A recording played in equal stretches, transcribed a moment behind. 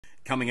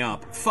Coming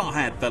up,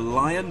 Farhad the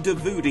Lion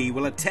Davoodi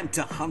will attempt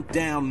to hunt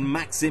down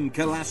Maxim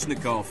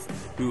Kalashnikov,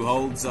 who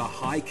holds a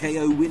high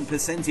KO win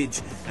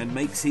percentage and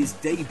makes his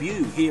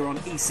debut here on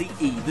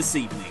ECE this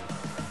evening.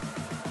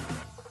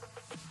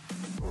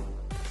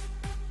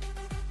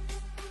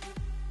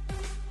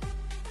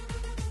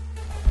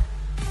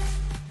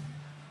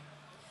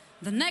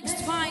 The next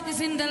fight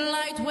is in the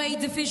lightweight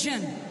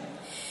division.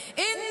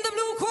 In the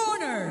blue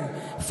corner,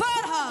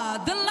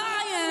 Farhad the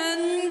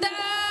Lion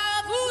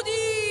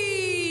Davoodi.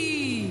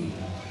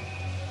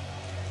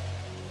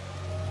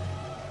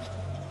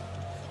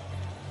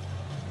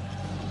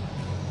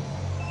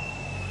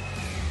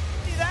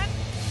 Then,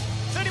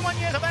 31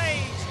 years of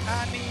age,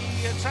 and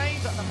he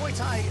trains at the Muay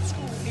Thai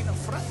school in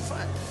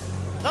Frankfurt.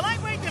 The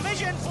lightweight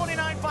division,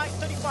 49 fights,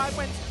 35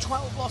 wins,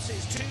 12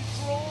 losses, 2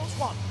 draws,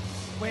 1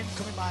 win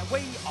coming by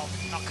way of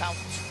knockout.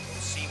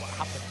 We'll see what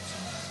happens.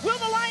 Will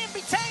the Lion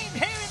be tamed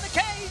here in the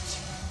cage,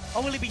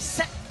 or will he be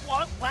set?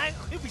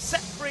 He'll be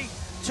set free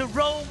to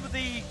roam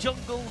the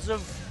jungles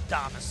of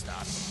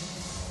Dagestan.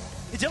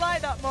 Did you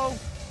like that, Mo?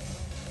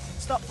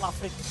 Stop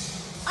laughing.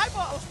 I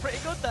thought it was pretty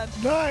good then.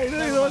 No,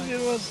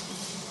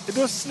 it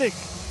was slick.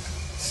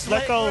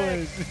 Like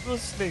always, it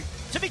was slick.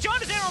 So if you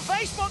join us here on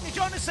Facebook, and you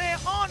join us here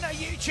on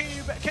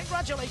YouTube,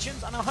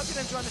 congratulations, and I hope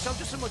you're enjoying the show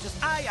just as much as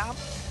I am.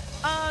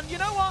 And you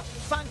know what?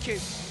 Thank you.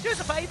 Do us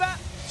a favour,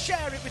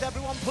 share it with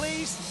everyone,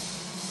 please.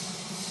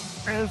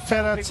 And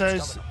Farhad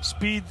says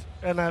speed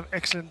and I have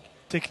excellent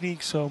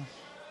technique, so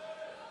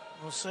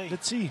we'll see.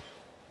 Let's see.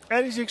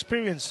 And his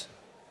experience.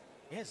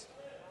 Yes.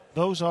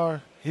 Those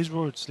are his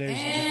words, ladies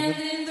and gentlemen.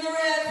 And in the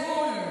red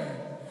corner,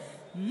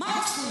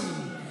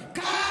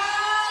 MaximKalashnikov.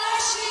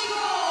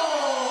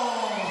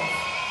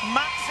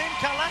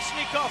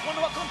 MaximKalashnikov.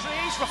 Wonder what country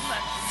he's from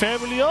then.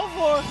 Family of,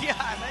 or? Yeah,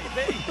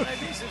 maybe.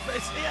 Maybe it's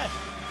yeah.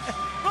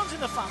 Runs in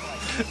the family.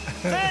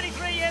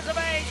 33 years of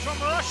age from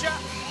Russia.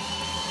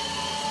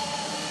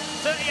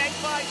 38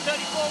 fights,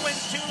 34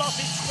 wins, 2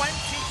 losses,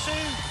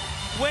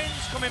 22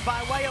 wins coming by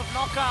way of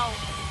knockout.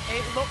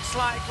 It looks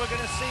like we're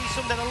going to see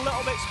something a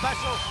little bit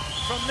special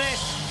from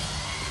this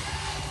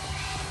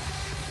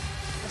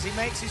as he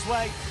makes his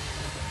way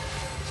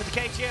to the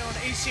cage here on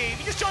ECE.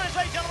 If you just joined us,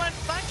 ladies and gentlemen,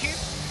 thank you.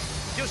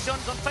 Just join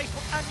us on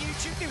Facebook and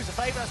YouTube. Do us a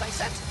favour, as I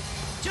said.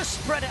 Just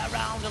spread it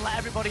around and let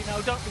everybody know.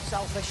 Don't be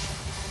selfish.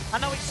 I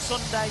know it's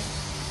Sunday,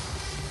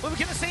 but we're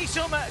going to see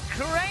some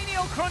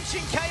cranial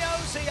crunching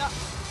KOs here,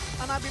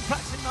 and I've been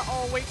practicing that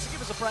all week, so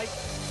give us a break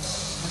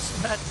and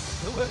spread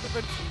the word of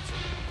future.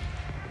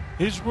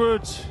 His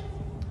words,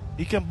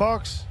 he can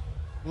box,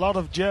 a lot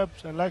of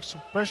jabs and likes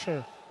some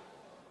pressure.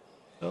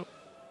 So,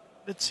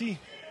 let's see.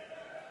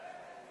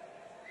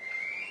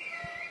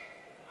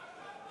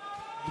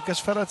 Because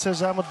Farhad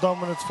says I'm a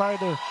dominant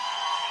fighter.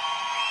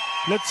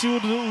 Let's see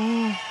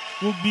who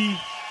will be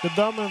the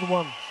dominant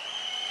one.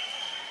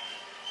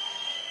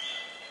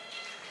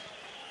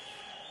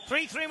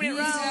 3 3-minute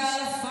rounds.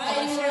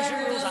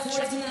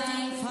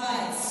 49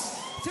 fights,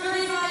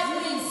 35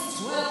 wins,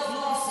 12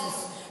 losses,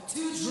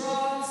 2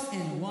 draws,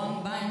 and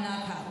 1 by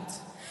knockout.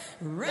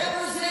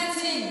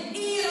 Representing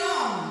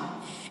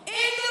Iran,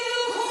 in the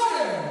blue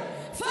corner,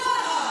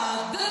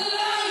 Farhad the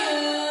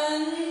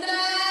Lion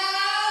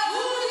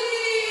Davoodi.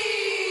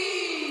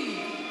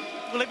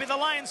 Will it be the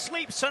Lion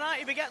sleeps tonight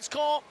if he gets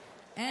caught?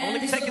 Or will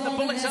he be taking the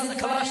bullets out of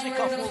the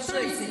Kalashnikov? We'll see.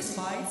 36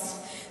 fights,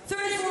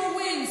 34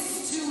 wins,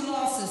 2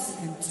 losses,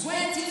 and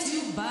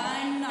 22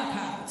 by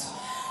knockout.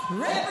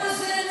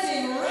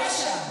 Representing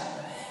Russia,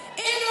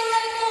 in the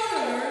red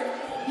corner,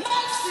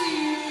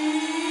 Maxim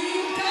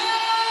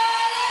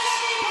Kalashnikov.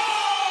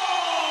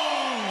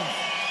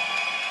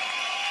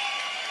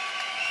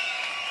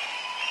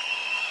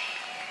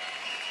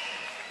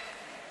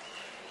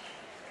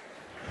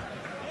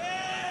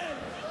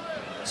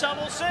 So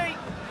we'll see.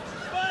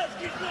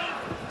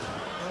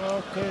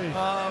 Okay.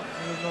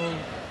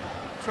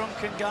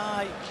 Drunken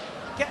guy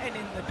getting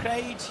in the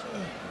cage.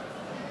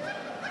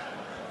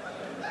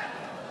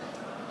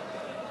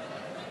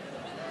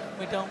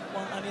 We don't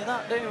want any of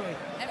that, do we?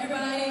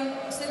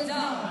 Everybody, sit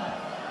down.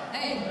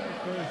 Hey,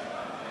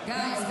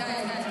 guys.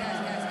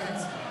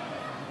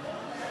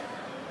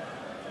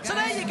 So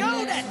there you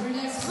go then.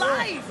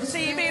 Live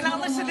TV. Now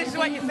listen, this is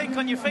what you think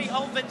on your feet.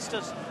 Old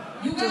Vinsters.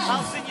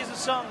 I'll sing you a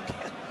song.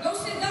 Go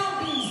sit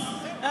down, please.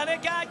 And a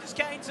guy just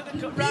came to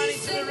the round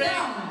into the ring,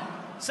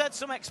 said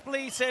some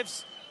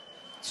expletives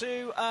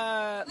to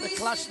the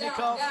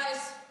Kalashnikov.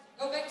 Guys,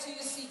 go back to your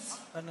seats.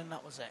 And then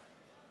that was it.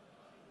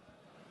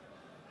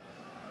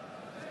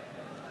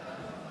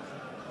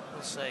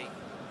 We'll see.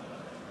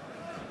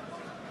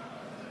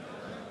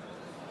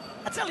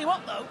 I tell you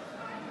what though,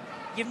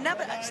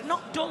 it's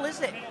not dull, is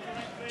it?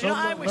 Do you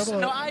know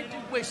what I do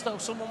wish though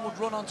someone would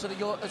run onto the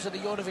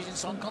Eurovision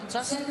Song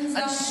Contest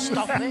and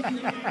stop it.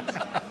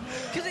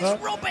 Because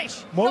it's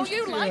rubbish. No,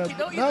 you like it,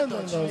 don't you?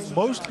 No.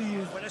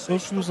 Mostly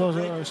those fools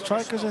are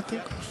strikers, I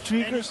think.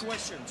 Streakers.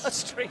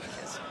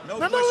 Streakers. No,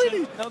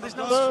 really. No, there's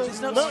no.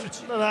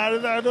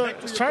 I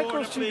don't. Striker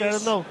or streaker, I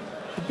don't know.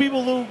 The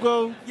people who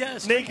go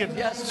naked.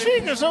 Yes.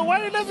 Streakers, so why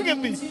are you laughing at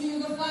me? Continue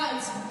the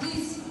fight,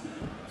 please.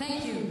 Thank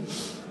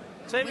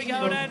So here we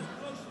go then.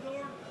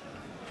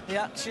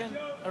 The action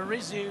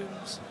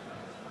resumes.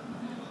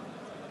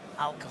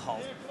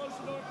 Alcohol.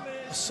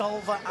 The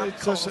solver and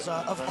causer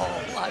of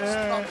all life's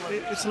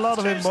problems. It's a lot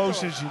of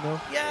emotions, you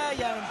know. Yeah,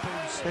 and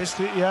booze.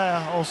 Basically,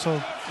 yeah,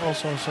 also.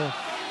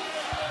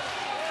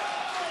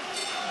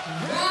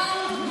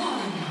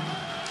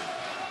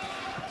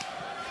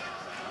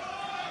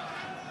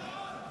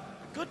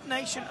 Good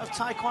nation of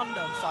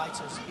taekwondo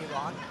fighters,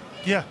 Iran.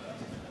 Yeah.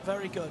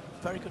 Very good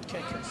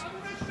kickers.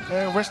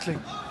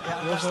 Wrestling.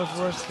 Yeah, He also has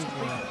wrestling.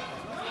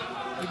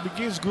 Yeah. It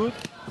begins good.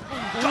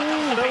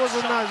 Ooh, that was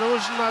a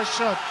nice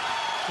shot.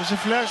 There's a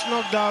flash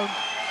knockdown.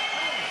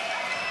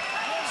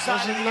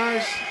 That's a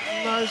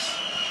nice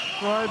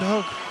right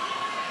hook.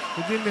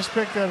 We didn't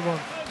expect that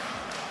one.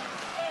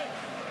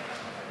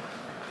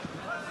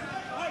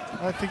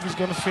 I think he's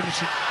gonna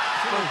finish it.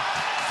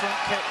 Front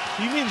kick.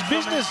 He means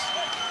business.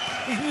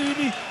 He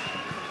really.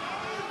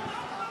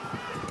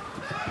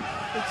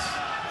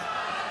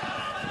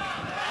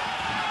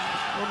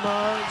 Oh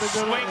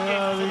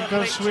no, they're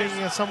gonna swing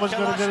and someone's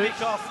gonna get it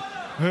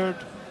hurt.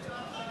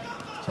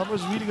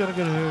 Someone's really gonna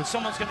get hurt.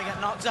 Someone's gonna get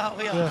knocked out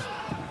here. Yeah.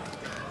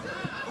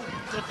 Oh,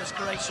 goodness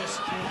gracious.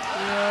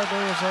 Yeah,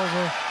 there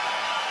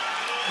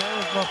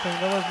was nothing,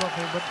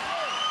 but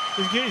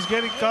he's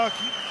getting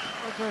cocky.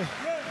 Okay.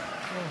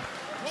 Oh,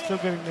 still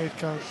getting 8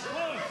 counts.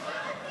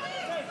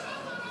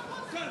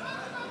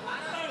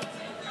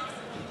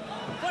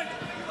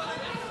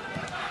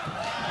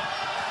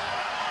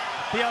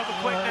 The over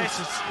quickness.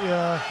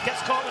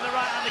 Gets caught with the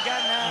right hand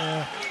again now.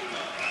 Yeah.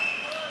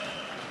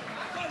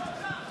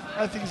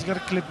 I think he's gonna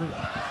clip him.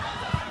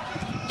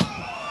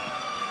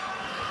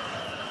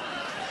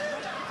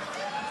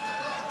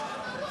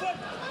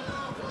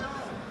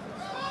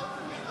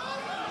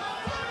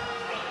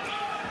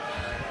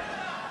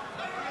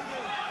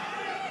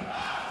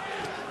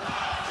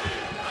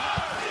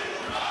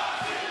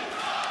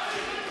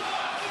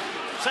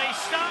 So he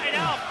started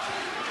off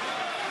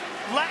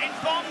letting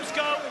bombs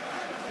go.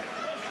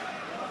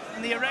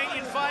 And the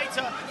Iranian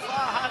fighter,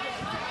 Farhad,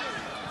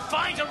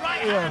 finds a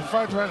right hand.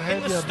 Fight right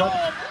hand, in the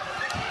storm.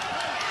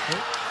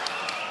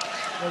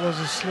 but there was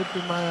a slip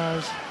in my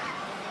eyes.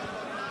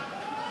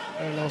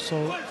 And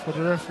also for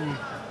the referee.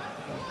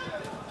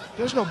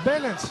 There's no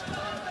balance.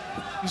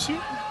 You see?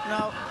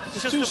 No,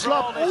 it's just too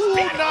slow. Ooh,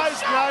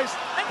 nice.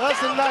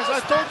 That's a nice. I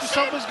told you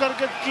someone's gonna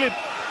get clipped.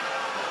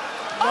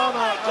 No,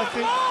 I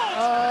think.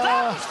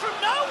 That was from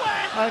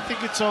nowhere. I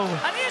think it's over.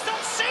 And he's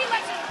on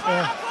ceiling.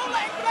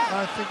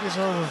 I think it's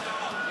over.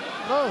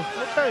 No,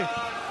 okay.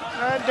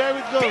 And there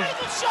it goes.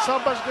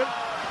 Somebody's good.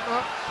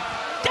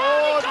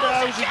 Oh,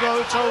 there we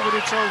go. It's over.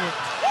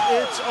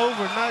 It's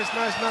over. Nice. Oh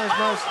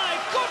my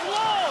good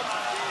lord.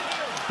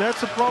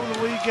 That's the problem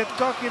when you get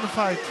cocky in a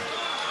fight.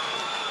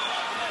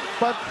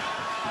 But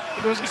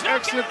it was an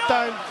excellent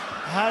time.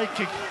 High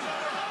kick.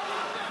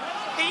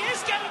 He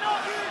is getting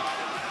up.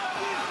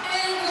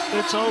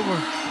 It's over.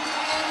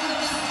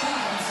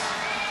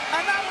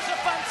 And that was a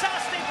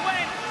fantastic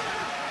win.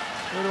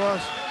 It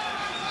was.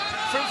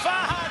 From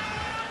Farhad.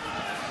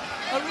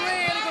 A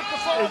really good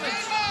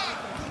performance.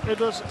 It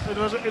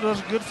was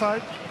a good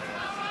fight.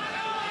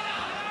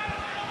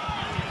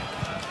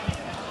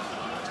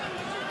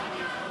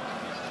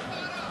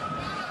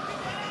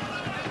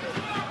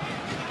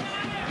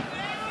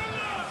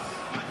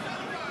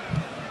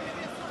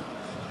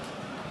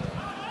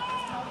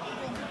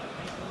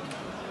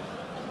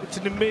 It's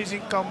an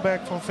amazing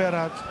comeback from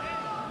Farhad.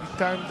 He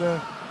timed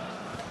the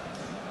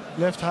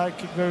left high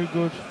kick very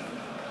good.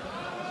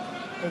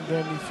 And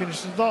then he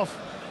finished it off.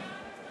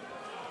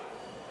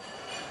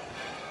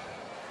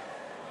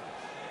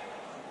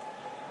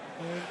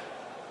 And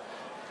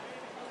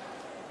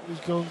he's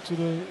going to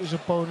his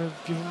opponent,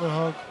 give him a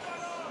hug.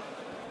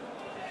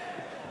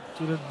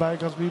 To let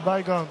bygones be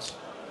bygones.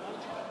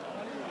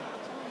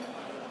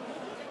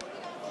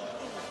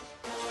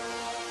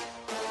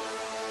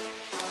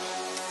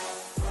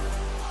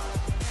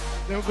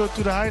 Then we go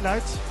to the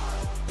highlights.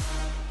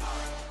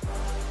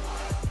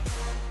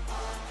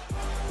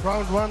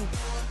 Round 1,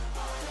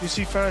 you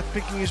see Farhad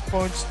picking his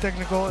points,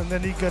 technical, and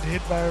then he got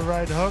hit by a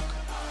right hook.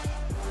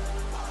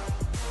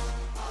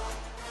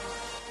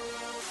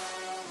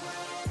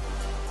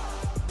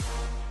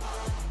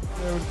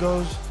 There it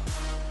goes.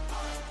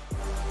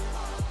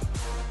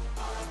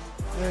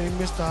 Yeah, he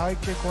missed the high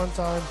kick one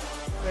time.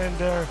 And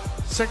there,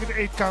 second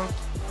 8 count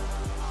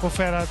for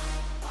Farhad.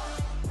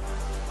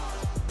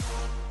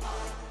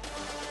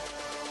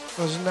 It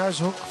was a nice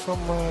hook from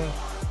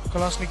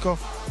Kalashnikov.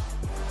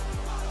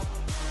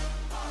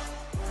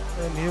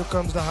 And here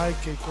comes the high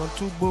kick.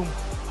 1-2, boom.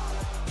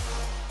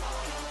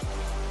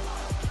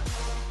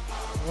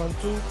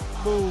 1-2,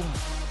 boom.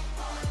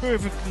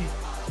 Perfectly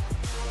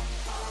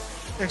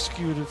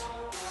executed.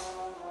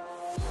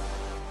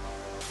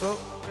 So,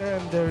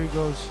 and there he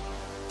goes.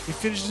 He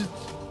finished it.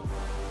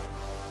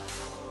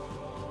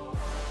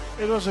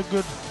 It was a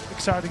good,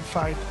 exciting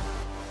fight.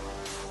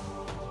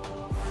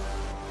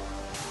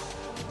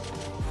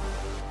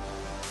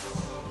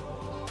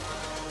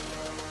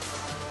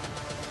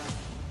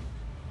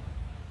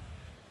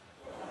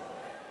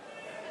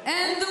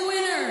 And the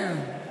winner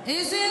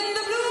is in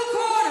the blue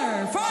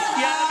corner.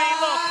 Farhad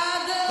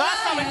Look,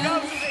 that's how it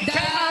goes. It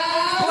came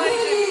out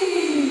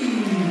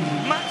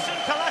blazing. Maxim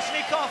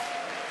Kalashnikov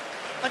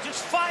and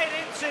just fired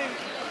into.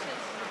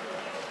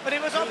 But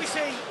it was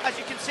obviously, as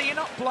you can see, you're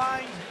not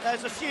blind.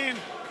 There's a few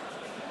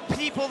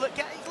people that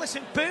get,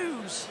 listen,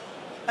 boos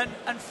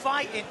and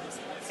fighting.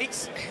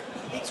 It's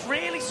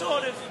really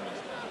sort of,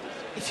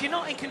 if you're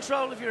not in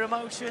control of your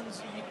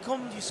emotions,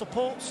 you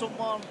support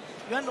someone,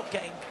 you end up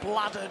getting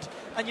bladdered,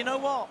 and you know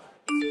what?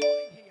 It's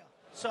fine here.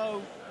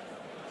 So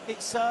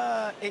it's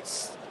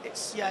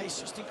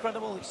just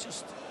incredible. It's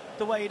just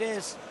the way it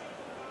is.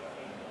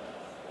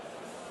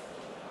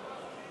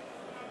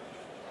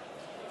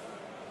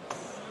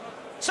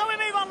 So we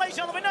move on, ladies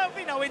and gentlemen. There'll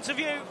be no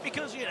interview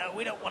because, you know,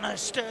 we don't want to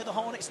stir the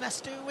hornet's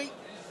nest, do we? And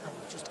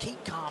we'll just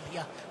keep calm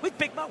here with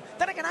Big Mo.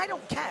 Then again, I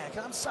don't care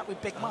because I'm sat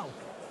with Big Mo.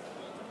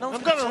 No,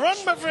 I'm going to run,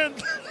 my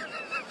friend.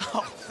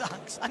 Oh,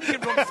 thanks. And you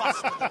can run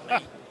faster than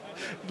me.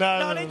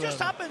 No, it just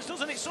happens,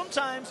 doesn't it?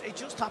 Sometimes it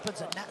just happens,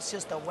 and that's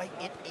just the way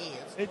it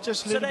is. It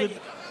just a little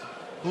bit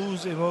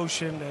boosts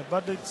emotion,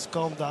 but it's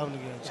calmed down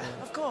again. Yeah,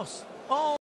 so. Of course. Oh.